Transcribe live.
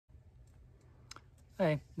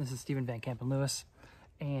Hey, this is Stephen Van Kampen-Lewis,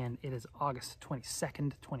 and it is August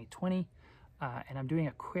 22nd, 2020, and I'm doing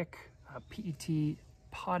a quick PET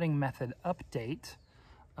potting method update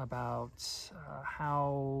about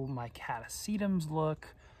how my catasetums look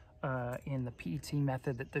in the PET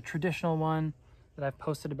method, the traditional one that I've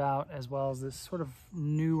posted about, as well as this sort of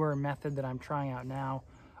newer method that I'm trying out now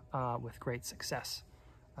with great success.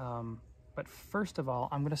 But first of all,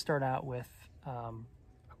 I'm going to start out with a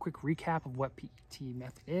quick recap of what PET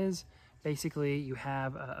method is. Basically, you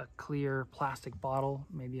have a clear plastic bottle,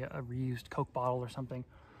 maybe a reused Coke bottle or something.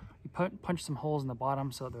 You punch some holes in the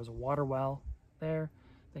bottom so that there's a water well there.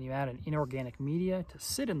 Then you add an inorganic media to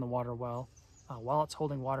sit in the water well while it's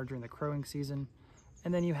holding water during the growing season.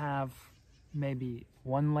 And then you have maybe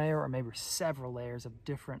one layer or maybe several layers of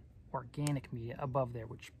different organic media above there,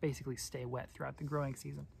 which basically stay wet throughout the growing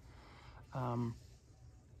season.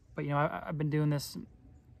 But you know, I've been doing this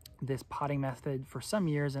potting method for some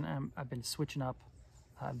years, and I've been switching up.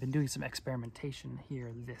 I've been doing some experimentation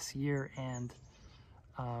here this year, and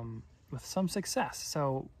with some success.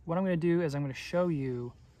 So what I'm going to do is I'm going to show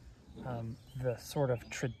you the sort of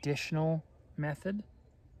traditional method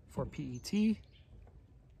for PET.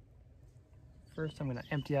 First, I'm going to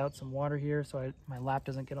empty out some water here so my lap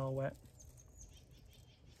doesn't get all wet.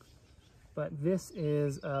 But this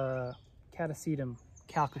is a catasetum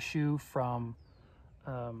calcasieu from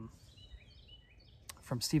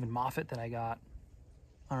Stephen Moffat that I got,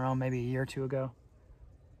 I don't know, maybe a year or two ago,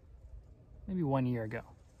 maybe 1 year ago.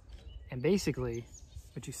 And basically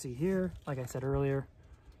what you see here, like I said earlier,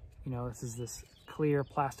 you know, this is this clear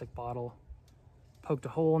plastic bottle, poked a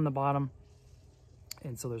hole in the bottom,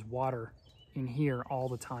 and so there's water in here all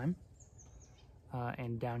the time.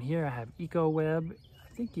 And down here I have EcoWeb.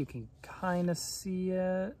 I think you can kind of see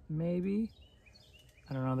it, maybe.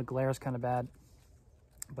 I don't know, the glare is kind of bad.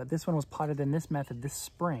 But this one was potted in this method this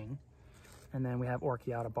spring. And then we have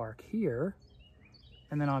Orchiata bark here.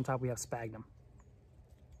 And then on top we have sphagnum.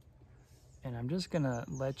 And I'm just gonna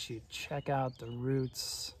let you check out the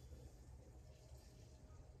roots.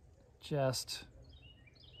 Just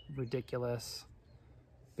ridiculous.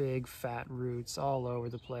 Big fat roots all over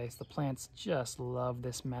the place. The plants just love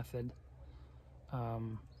this method.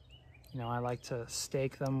 You know, I like to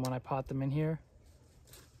stake them when I pot them in here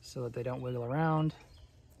so that they don't wiggle around.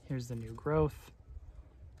 Here's the new growth.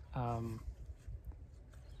 I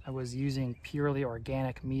was using purely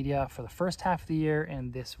organic media for the first half of the year,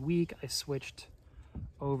 and this week I switched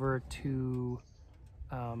over to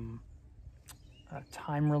a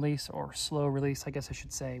time release, or slow release, I guess I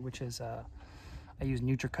should say, which is I use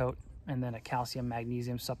NutriCoat and then a calcium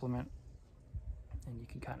magnesium supplement. And you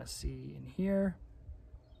can kind of see in here,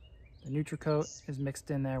 the NutriCoat is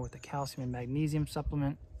mixed in there with the calcium and magnesium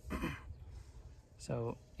supplement.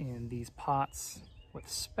 So in these pots with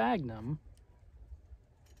sphagnum,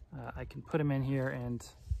 I can put them in here and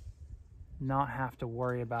not have to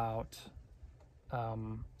worry about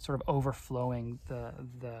sort of overflowing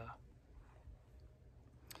the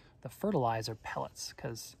fertilizer pellets,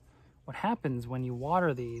 because what happens when you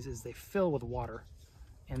water these is they fill with water,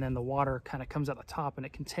 and then the water kind of comes out the top and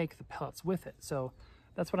it can take the pellets with it. So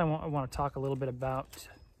that's what I want to talk a little bit about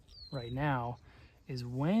right now, is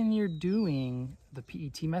when you're doing the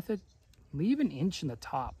PET method, leave an inch in the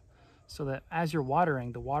top so that as you're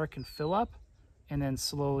watering, the water can fill up and then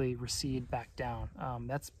slowly recede back down.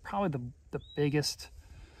 That's probably the biggest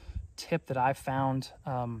tip that I've found,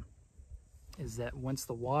 is that once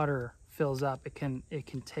the water fills up, it can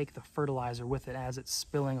take the fertilizer with it as it's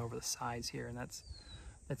spilling over the sides here, and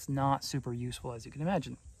that's not super useful, as you can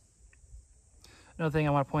imagine. Another thing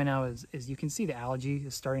I want to point out is you can see the algae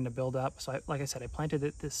is starting to build up. So like I said, I planted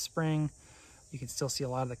it this spring. You can still see a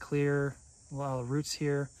lot of the roots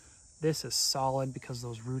here. This is solid because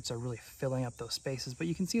those roots are really filling up those spaces, but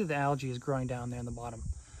you can see that the algae is growing down there in the bottom.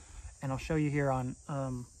 And I'll show you here on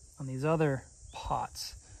these other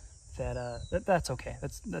pots that's okay.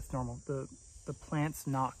 That's normal. The plant's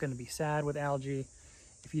not going to be sad with algae.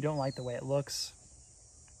 If you don't like the way it looks,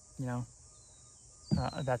 you know,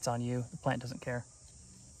 that's on you. The plant doesn't care.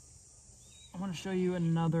 I want to show you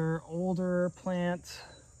another older plant.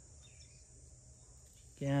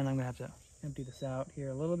 Again, I'm going to have to empty this out here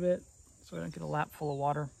a little bit so I don't get a lap full of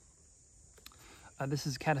water. This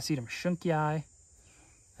is Catasetum schunckii.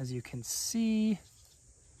 As you can see,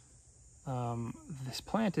 this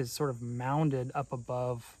plant is sort of mounded up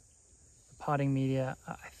above the potting media.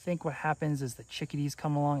 I think what happens is the chickadees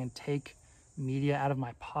come along and take media out of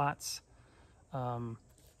my pots.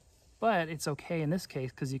 But it's okay in this case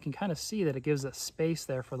because you can kind of see that it gives a space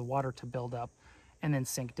there for the water to build up and then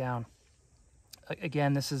sink down.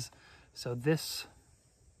 Again, this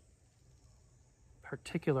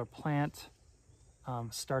particular plant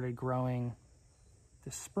started growing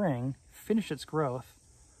this spring, finished its growth,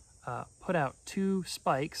 put out 2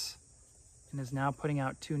 spikes, and is now putting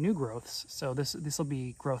out 2 new growths. So this will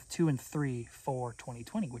be growth 2 and 3 for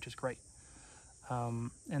 2020, which is great. And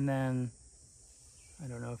then, I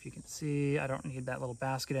don't know if you can see, I don't need that little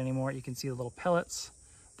basket anymore. You can see the little pellets.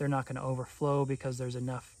 They're not going to overflow because there's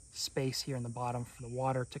enough space here in the bottom for the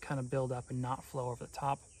water to kind of build up and not flow over the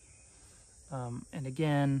top. And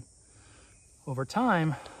again, over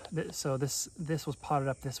time, so this was potted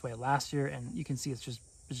up this way last year, and you can see it's just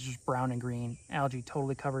brown and green. Algae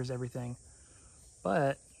totally covers everything.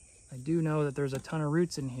 But I do know that there's a ton of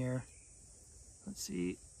roots in here. Let's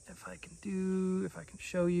see if I can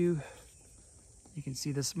show you. You can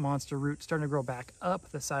see this monster root starting to grow back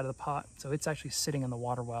up the side of the pot. So it's actually sitting in the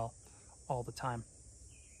water well all the time.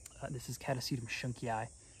 This is Chickadees shunkii. I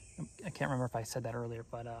can't remember if I said that earlier,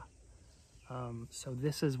 but so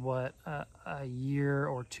this is what a year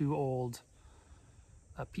or 2 old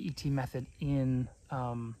PET method in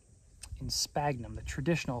sphagnum, the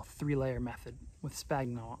traditional 3-layer method with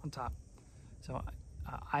sphagnum on top. So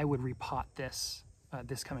I would repot this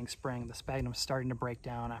this coming spring. The sphagnum's starting to break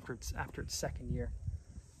down after its 2nd year.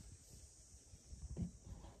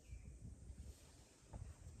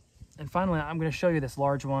 And finally, I'm going to show you this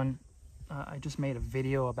large one. I just made a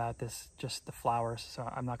video about this, just the flowers, so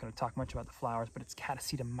I'm not going to talk much about the flowers, but it's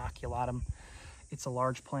Chickadees maculatum. It's a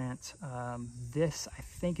large plant. This, I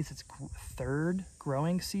think, is its 3rd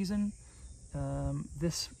growing season.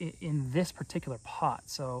 In this particular pot.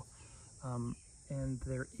 So, and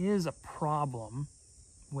there is a problem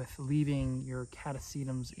with leaving your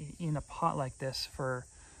catasetums in a pot like this for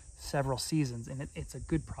several seasons, and it's a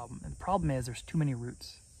good problem. And the problem is there's too many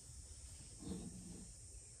roots.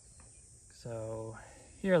 So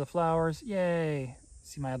here are the flowers. Yay!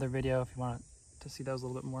 See my other video if you want to see those a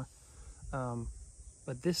little bit more.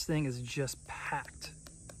 But this thing is just packed.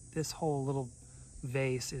 This whole little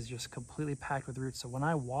vase is just completely packed with roots. So when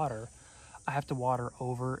I water, I have to water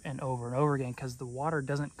over and over and over again because the water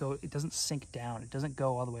doesn't sink down. It doesn't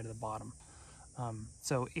go all the way to the bottom.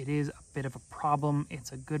 So it is a bit of a problem.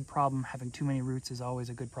 It's a good problem. Having too many roots is always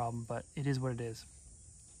a good problem, but it is what it is.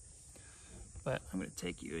 But I'm going to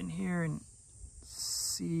take you in here and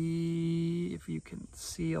see if you can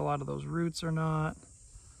see a lot of those roots or not.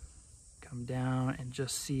 Come down and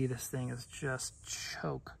just see this thing is just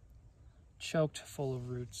choked full of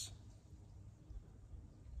roots.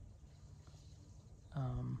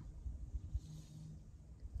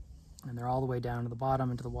 And they're all the way down to the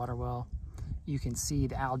bottom into the water well. You can see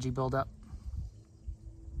the algae buildup.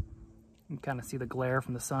 You can kind of see the glare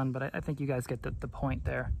from the sun, but I think you guys get the point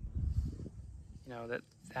there. You know,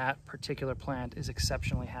 that particular plant is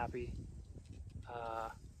exceptionally happy.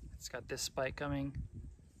 It's got this spike coming.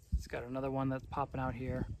 It's got another one that's popping out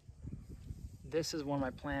here. This is one of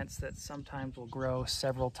my plants that sometimes will grow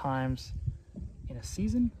several times in a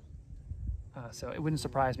season. So it wouldn't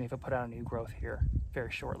surprise me if it put out a new growth here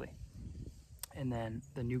very shortly. And then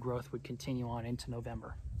the new growth would continue on into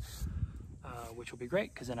November, which will be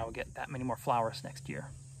great because then I will get that many more flowers next year.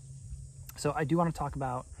 So I do want to talk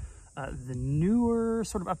about the newer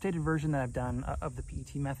sort of updated version that I've done of the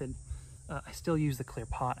PET method. I still use the clear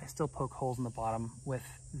pot. I still poke holes in the bottom with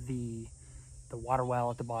the water well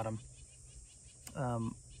at the bottom.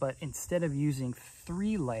 But instead of using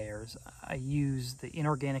 3 layers, I use the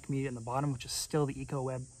inorganic media in the bottom, which is still the eco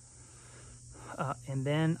web. And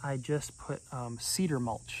then I just put cedar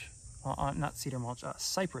mulch, not cedar mulch,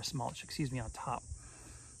 cypress mulch, excuse me, on top.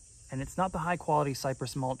 And it's not the high quality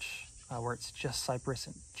cypress mulch where it's just cypress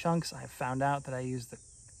in chunks. I have found out that I use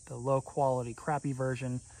the low quality crappy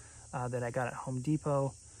version that I got at Home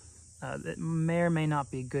Depot. That may or may not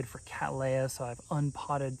be good for Cattleya, so I've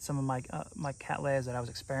unpotted some of my Cattleyas that I was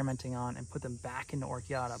experimenting on and put them back into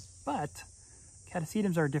Orchiata. But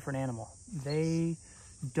catasetums are a different animal. They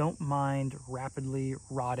don't mind rapidly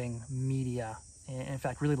rotting media, and in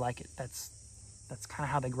fact really like it. That's kind of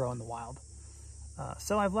how they grow in the wild.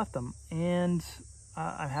 So I've left them, and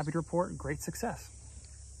I'm happy to report great success.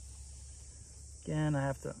 Again, I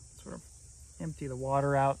have to sort of empty the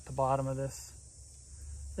water out the bottom of this.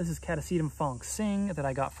 This is Catasetum Fong Sing that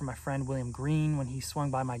I got from my friend William Green when he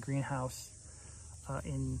swung by my greenhouse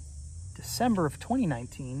in December of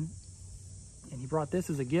 2019. And he brought this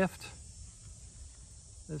as a gift.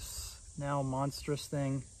 This now monstrous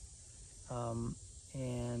thing.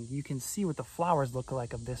 And you can see what the flowers look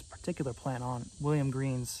like of this particular plant on William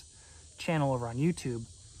Green's channel over on YouTube.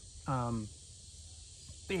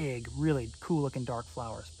 Big, really cool looking dark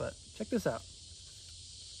flowers. But check this out.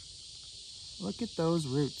 Look at those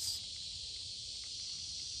roots.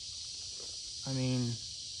 I mean,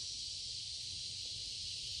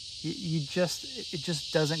 it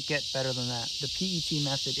just doesn't get better than that. The PET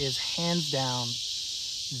method is hands down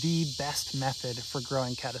the best method for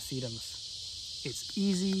growing catasetums. It's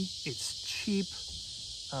easy, it's cheap.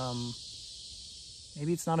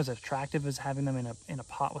 Maybe it's not as attractive as having them in a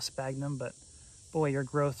pot with sphagnum, but boy, your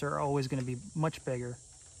growths are always going to be much bigger,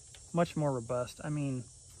 much more robust. I mean,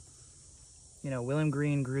 you know, William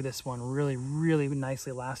Green grew this one really, really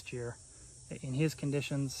nicely last year in his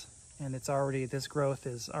conditions, and it's already, this growth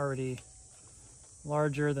is already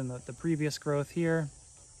larger than the previous growth here,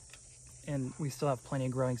 and we still have plenty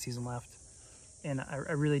of growing season left. And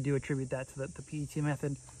I really do attribute that to the PET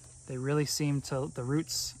method. They really seem to, the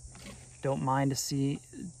roots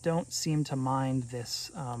don't seem to mind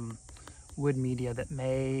this wood media that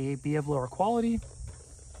may be of lower quality.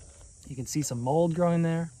 You can see some mold growing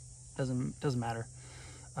there. Doesn't matter.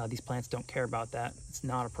 These plants don't care about that. It's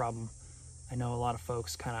not a problem. I know a lot of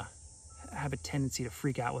folks kind of have a tendency to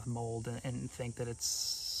freak out with mold and think that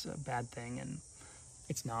it's a bad thing, and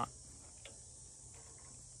it's not.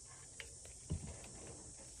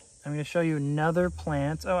 I'm going to show you another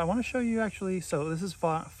plant. Oh, I want to show you actually, so this is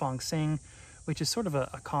Fong Sing, which is sort of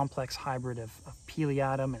a complex hybrid of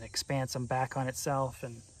Pileatum and Expansum back on itself,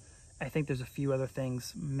 and I think there's a few other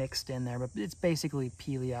things mixed in there, but it's basically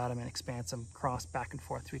Pileatum and Expansum crossed back and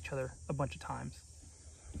forth to each other a bunch of times.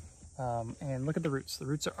 And look at the roots. The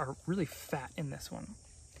roots are really fat in this one.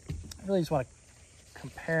 I really just want to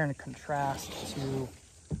compare and contrast to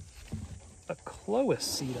a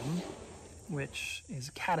Cloacetum, which is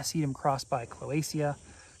a catasetum crossed by Cloacea.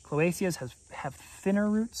 Cloaceas have thinner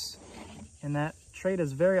roots, and that trait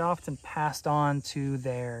is very often passed on to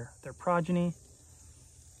their progeny.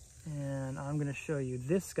 And I'm going to show you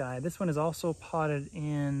this guy. This one is also potted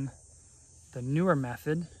in the newer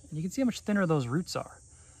method, and you can see how much thinner those roots are.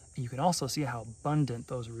 And you can also see how abundant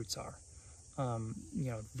those roots are.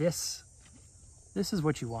 You know, this is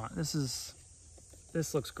what you want. This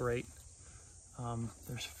looks great.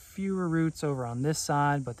 There's fewer roots over on this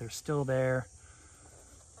side, but they're still there.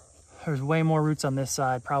 There's way more roots on this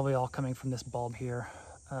side, probably all coming from this bulb here.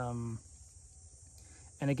 And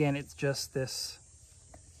again, it's just this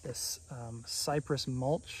cypress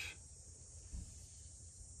mulch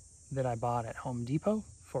that I bought at Home Depot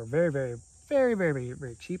for very, very, very, very, very,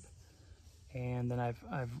 very cheap. And then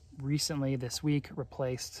I've recently this week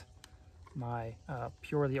replaced my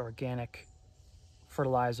purely organic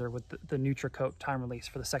fertilizer with the NutriCoat time release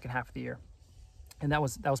for the second half of the year. And that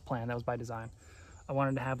was planned, that was by design. I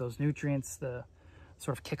wanted to have those nutrients, the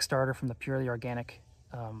sort of Kickstarter from the purely organic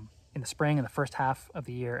in the spring and the first half of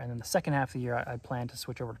the year, and then the second half of the year I plan to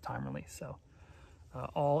switch over to time release. So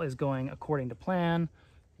all is going according to plan.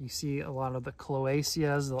 You see a lot of the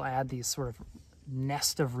Cloaceas, they'll add these sort of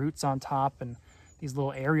nest of roots on top and these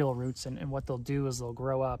little aerial roots, and what they'll do is they'll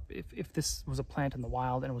grow up. If this was a plant in the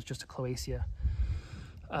wild and it was just a Cloacea,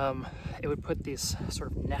 it would put these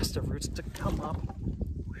sort of nest of roots to come up.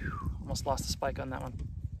 Whew, almost lost a spike on that one.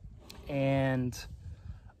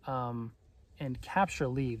 And capture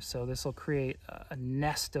leaves. So this will create a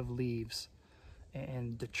nest of leaves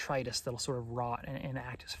and detritus that'll sort of rot and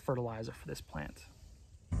act as fertilizer for this plant.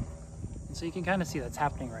 And so you can kind of see that's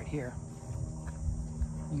happening right here.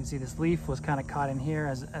 You can see this leaf was kind of caught in here.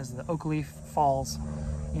 As the oak leaf falls,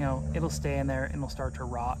 you know, it'll stay in there and it'll start to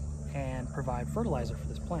rot and provide fertilizer for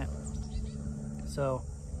this plant. So,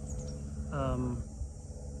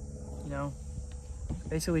 you know,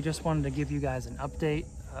 basically just wanted to give you guys an update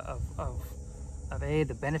of A,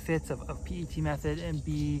 the benefits of PET method, and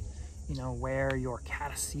B, you know, where your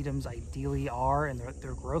catasetums ideally are in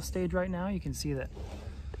their growth stage right now. You can see that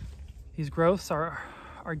these growths are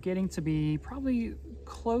getting to be probably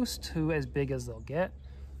close to as big as they'll get.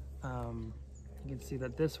 You can see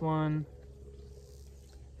that this one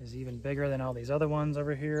is even bigger than all these other ones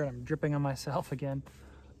over here. I'm dripping on myself again.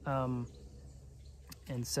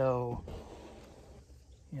 And so,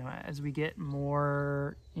 you know, as we get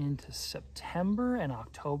more into September and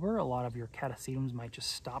October, a lot of your catasetums might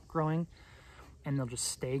just stop growing and they'll just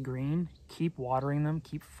stay green. Keep watering them,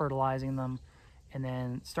 keep fertilizing them, and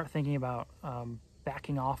then start thinking about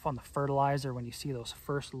backing off on the fertilizer when you see those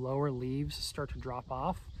first lower leaves start to drop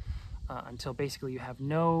off, until basically you have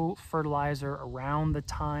no fertilizer around the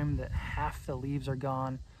time that half the leaves are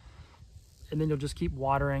gone. And then you'll just keep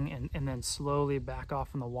watering and then slowly back off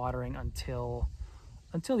on the watering until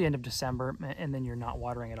the end of December, and then you're not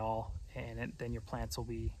watering at all, and then your plants will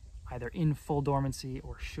be either in full dormancy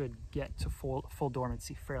or should get to full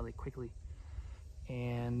dormancy fairly quickly.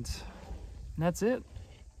 And that's it.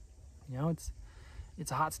 You know,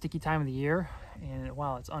 It's a hot, sticky time of the year, and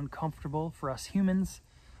while it's uncomfortable for us humans,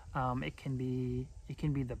 it can be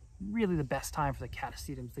really the best time for the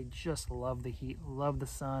catasetums. They just love the heat, love the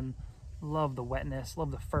sun, love the wetness,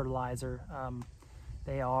 love the fertilizer.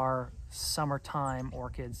 They are summertime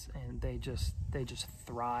orchids, and they just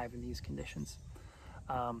thrive in these conditions.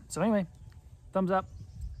 So anyway, thumbs up,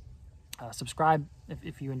 subscribe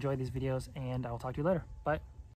if you enjoy these videos, and I will talk to you later. Bye.